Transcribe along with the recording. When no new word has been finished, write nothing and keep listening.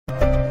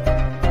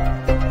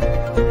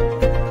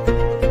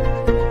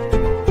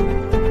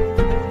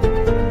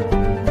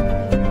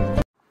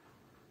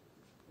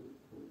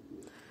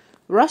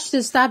Rush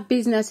to start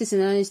businesses in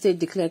any state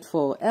declared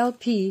for.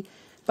 LP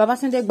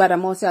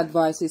Gbadamosi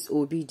advises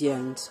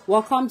obedience.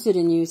 Welcome to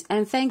the news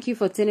and thank you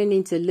for tuning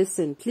in to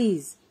listen.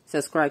 Please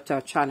subscribe to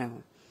our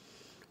channel.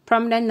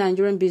 Prominent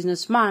Nigerian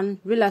businessman,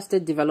 real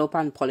estate developer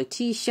and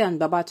politician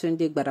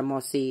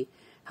Gbadamosi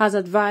has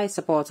advised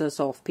supporters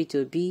of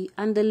P2B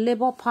and the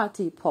Labour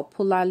Party,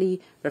 popularly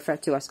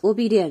referred to as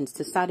obedience,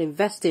 to start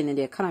investing in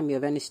the economy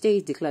of any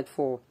state declared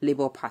for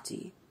Labour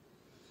Party.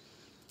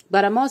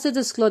 Gbadamosi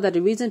disclosed that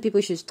the reason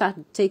people should start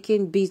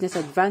taking business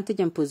advantage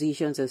and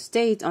positions of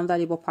state under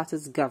Labour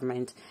Party's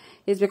government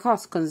is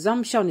because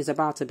consumption is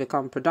about to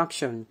become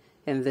production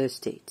in this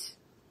state.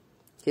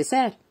 He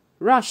said,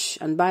 rush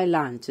and buy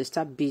land to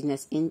start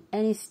business in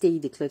any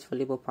state declared for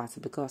Labour Party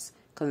because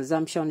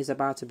consumption is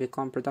about to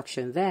become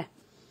production there.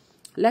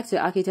 Let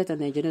your architect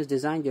and engineers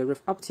design your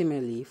roof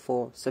optimally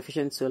for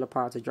sufficient solar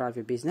power to drive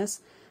your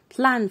business.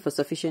 Plan for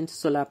sufficient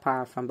solar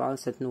power from the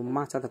onset no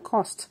matter the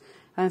cost.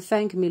 And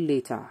thank me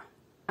later.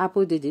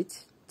 Apple did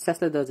it.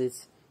 Tesla does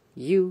it.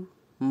 You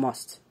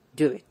must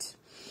do it.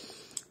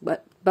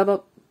 But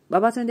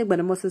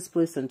Gbadamosi's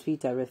post on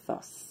Twitter with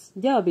us.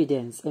 Dear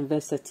obedience,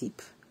 investor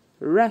tip.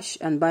 Rush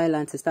and buy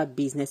land to start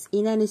business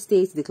in any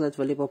state declared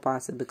for Labour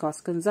Party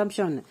because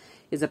consumption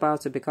is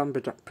about to become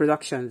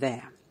production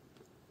there.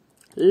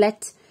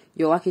 Let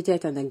your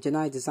architect and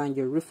engineer design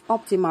your roof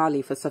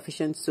optimally for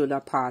sufficient solar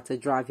power to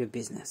drive your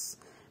business.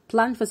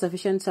 Plan for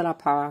sufficient solar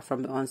power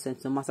from the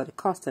onset no matter the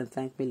cost and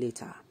thank me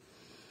later.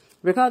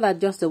 Recall that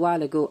just a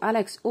while ago,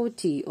 Alex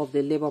Oti of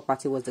the Labour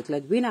Party was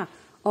declared winner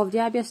of the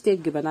Abia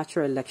State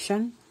gubernatorial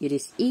election. It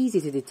is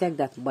easy to detect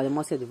that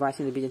Gbadamosi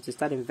advising the region to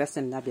start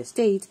investing in Abia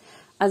State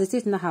as the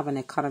state now have an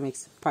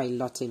economics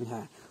pilot in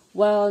her.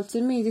 Well, to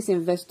me, this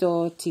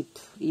investor tip,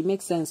 it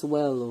makes sense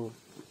well,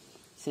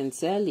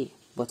 sincerely.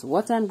 But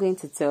what I'm going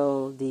to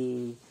tell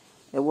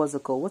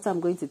what I'm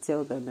going to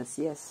tell them is,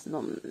 yes,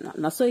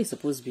 not so it's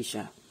supposed to be,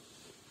 sure.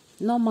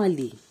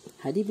 Normally,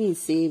 had it been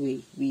say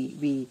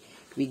we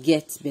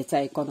get better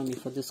economy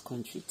for this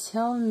country,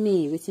 tell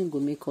me what thing go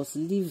make us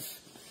leave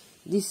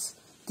this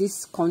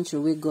country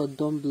where God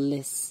don't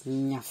bless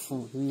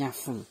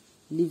nyafun.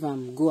 Leave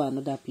and go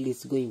another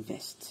place, go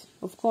invest.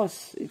 Of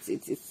course,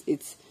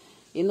 it's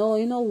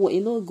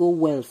go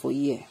well for a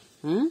year.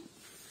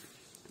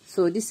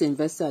 So this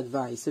investor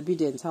advice,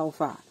 obedience, how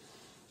far?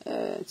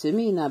 To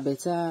me, na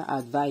better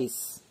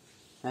advice.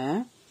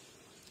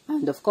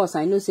 And of course,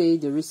 I know say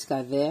the risks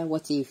are there.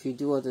 What if you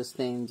do all those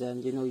things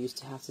and you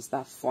still have to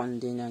start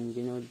funding and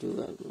do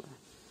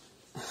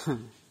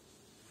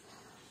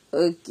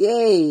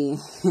okay.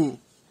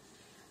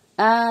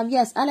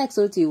 Yes, Alex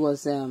Oti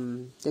was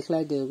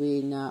declared the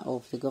winner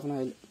of the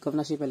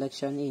governorship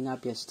election in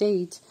Abia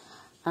State,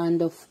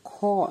 and of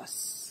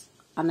course,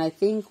 and I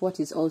think what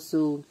is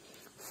also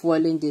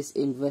foiling this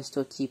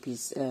investor tip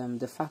is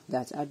the fact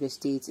that Abia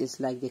State is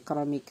like the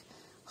economic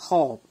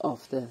hub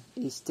of the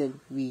eastern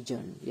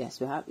region. Yes,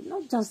 we have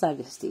not just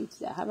Abia State.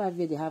 They have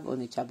Abia, they have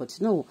Onitsha, but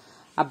no,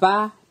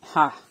 Aba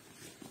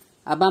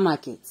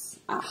markets.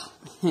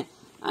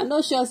 I'm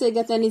not sure say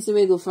get anything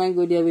we go find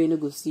go there we no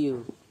go see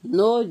you.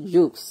 No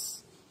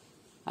jokes.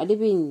 I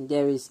mean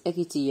there is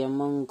equity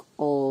among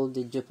all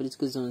the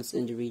geopolitical zones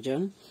in the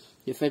region.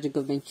 The federal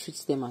government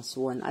treats them as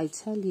one. I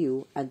tell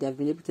you, and they have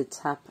been able to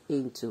tap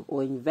into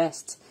or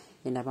invest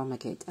in Aba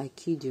market. I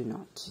kid you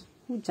not.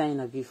 Who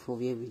China be for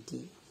where we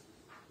did?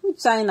 Who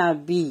China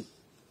be?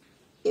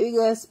 If we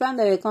go expand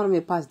their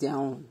economy past their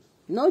own.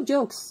 No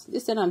jokes.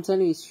 This thing I'm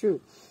telling you is true.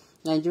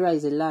 Nigeria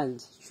is a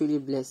land truly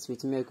blessed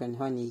with milk and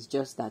honey. It's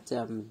just that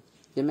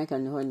the milk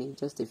and honey,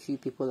 just a few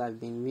people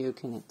have been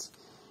milking it.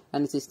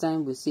 And it is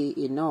time we say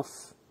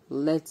enough.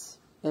 Let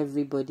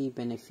everybody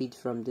benefit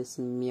from this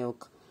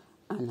milk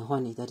and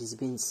honey that is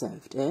being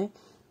served.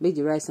 Make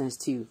the rice and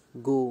stew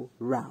go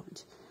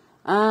round.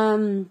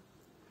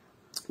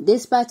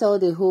 Despite all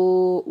the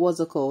whole, what's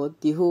it called?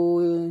 The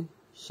whole,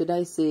 should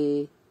I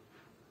say,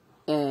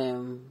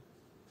 wuru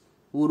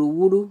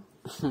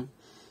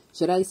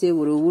should I say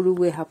wuru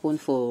will happen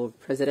for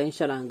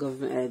presidential and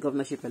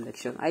governorship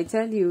election? I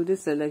tell you,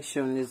 this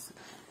election is,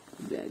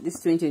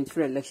 this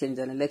 2023 election is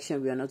an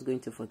election we are not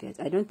going to forget.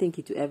 I don't think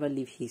it will ever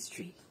leave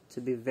history,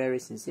 to be very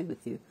sincere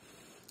with you.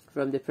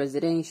 From the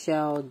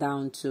presidential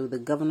down to the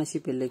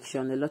governorship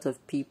election, a lot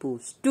of people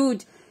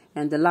stood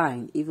in the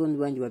line, even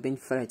when you were being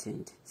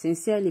threatened.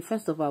 Sincerely,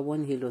 first of all, I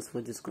want hail us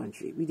for this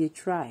country. We did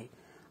try.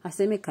 I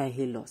say, make I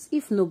hail us.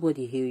 If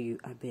nobody hail you,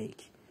 I beg.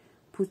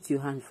 Put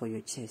your hand for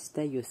your chest.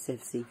 Tell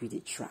yourself, say, you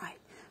did try.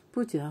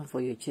 Put your hand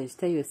for your chest.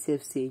 Tell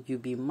yourself, say, you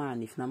be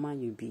man. If na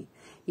man, you be.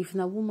 If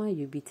na woman,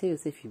 you be. Tell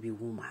yourself, you be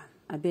woman.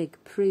 I beg,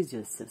 praise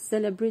yourself.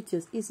 Celebrate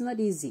yourself. It's not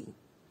easy.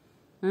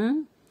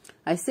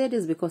 I say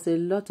this because a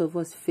lot of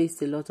us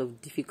faced a lot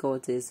of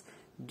difficulties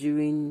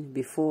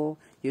before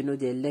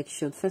the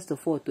election. First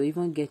of all, to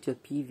even get your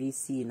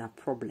PVC in a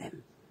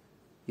problem.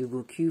 You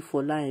go queue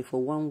for line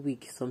for 1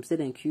 week. Some say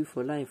then queue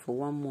for line for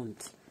 1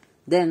 month.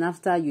 Then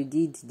after you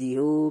did the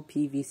whole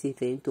PVC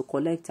thing to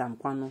collect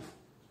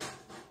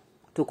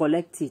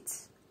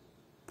it,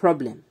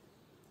 problem.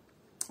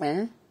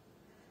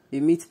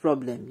 you meet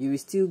problem, you will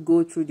still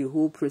go through the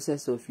whole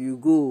process of you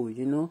go,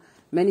 you know.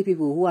 Many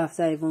people who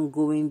after even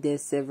going there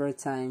several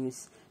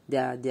times,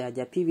 their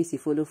PVC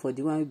follow for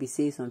the one will be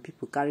saying some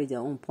people carry their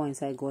own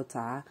points inside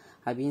gutter,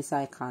 have been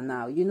inside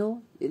canal, you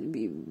know,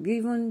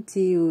 even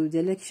till the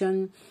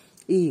election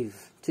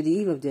eve, to the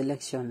eve of the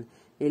election,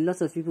 a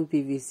lot of people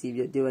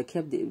PVC, they were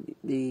kept,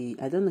 the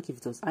I don't know if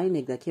it was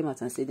INEC that came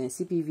out and said, then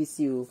see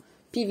PVC,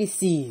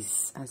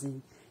 PVCs, as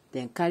in,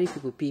 then carry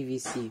people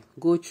PVC,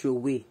 go through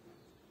way.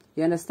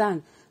 You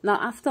understand?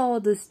 Now, after all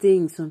those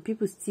things, some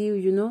people still,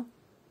 you know,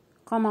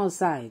 come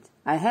outside.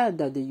 I heard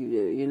that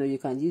you know, you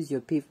can use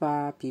your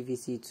paper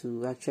PVC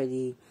to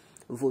actually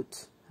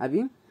vote. Have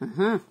you?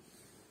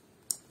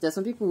 There's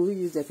some people who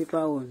use their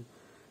paper one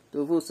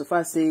to vote. So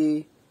far,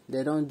 say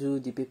they don't do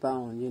the paper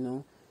one, you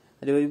know,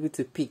 they were able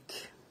to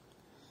pick.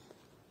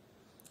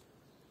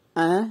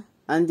 And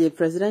the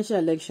presidential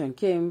election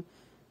came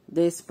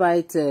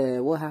despite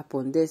what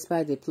happened,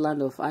 despite the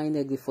plan of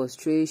INEC, the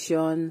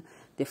frustration,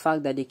 the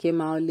fact that they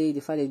came out late,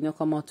 the fact they did not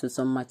come out with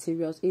some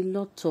materials, a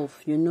lot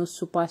of, you know,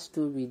 super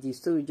story. The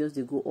story just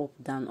they go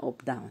up,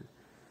 down.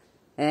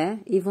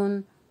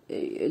 Even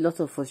a lot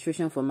of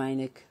frustration for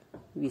INEC,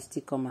 we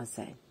still come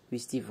outside, we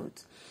still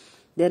vote.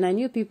 Then I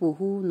knew people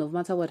who, no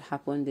matter what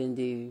happened in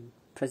the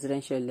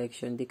presidential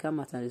election, they come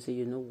out and they say,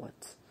 you know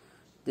what,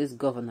 this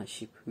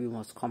governorship, we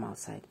must come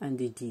outside. And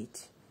they did.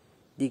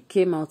 They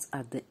came out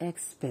at the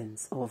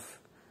expense of,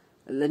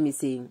 let me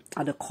say,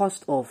 at the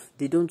cost of,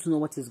 they don't know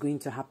what is going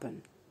to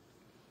happen.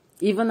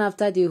 Even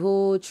after the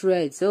whole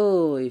thread,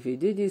 so if you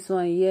do this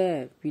one,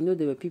 yeah, we know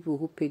there were people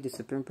who paid the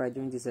supreme price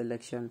during this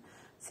election.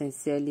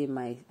 Sincerely,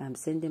 I'm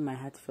sending my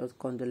heartfelt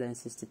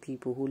condolences to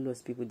people who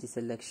lost people this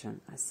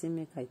election. I say,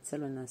 make I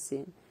tell and I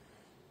say,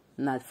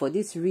 now for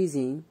this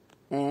reason,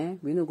 we're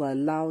not going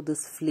to allow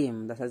this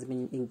flame that has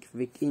been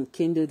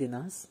enkindled in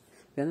us.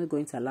 We are not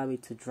going to allow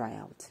it to dry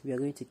out. We are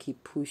going to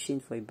keep pushing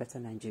for a better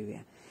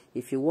Nigeria.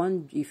 If you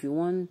want,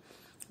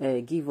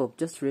 give up,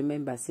 just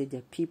remember, say there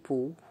are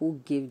people who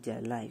gave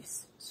their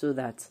lives so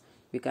that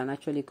we can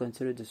actually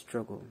continue the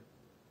struggle.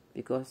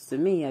 Because to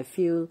me, I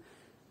feel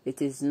it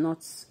is not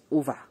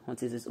over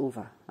until it is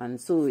over.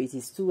 And so it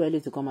is too early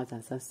to come out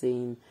and start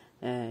saying,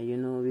 you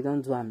know, we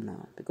don't do them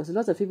now. Because a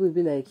lot of people will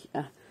be like,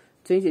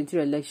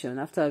 2023 election,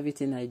 after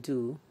everything I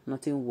do,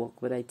 nothing work.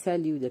 But I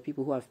tell you, the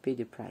people who have paid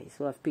the price,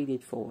 who have paid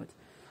it forward,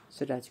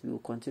 so that we will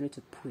continue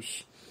to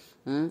push.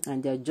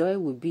 And their joy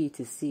will be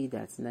to see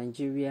that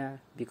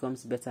Nigeria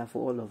becomes better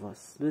for all of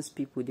us. Those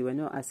people, they were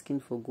not asking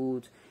for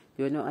gold,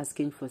 they were not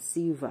asking for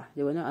silver,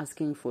 they were not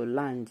asking for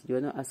land, they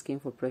were not asking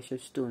for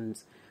precious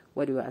stones.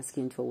 What they were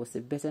asking for was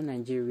a better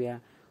Nigeria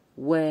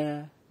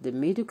where the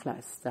middle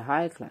class, the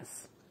high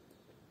class,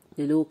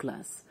 the low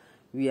class,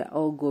 we are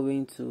all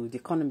going to, the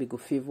economy will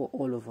favor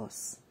all of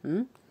us.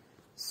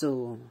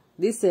 So,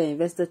 this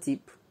investor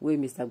tip where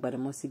Mr.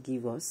 Gbadamosi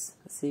give us,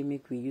 say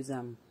make we use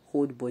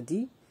hold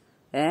body,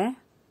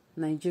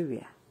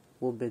 Nigeria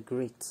will be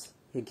great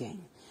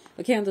again.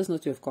 Okay, on this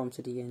note, you have come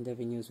to the end of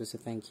the news. We say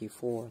thank you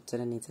for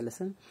tuning in to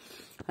listen.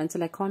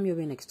 Until I come your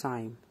way next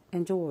time,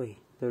 enjoy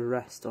the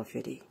rest of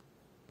your day.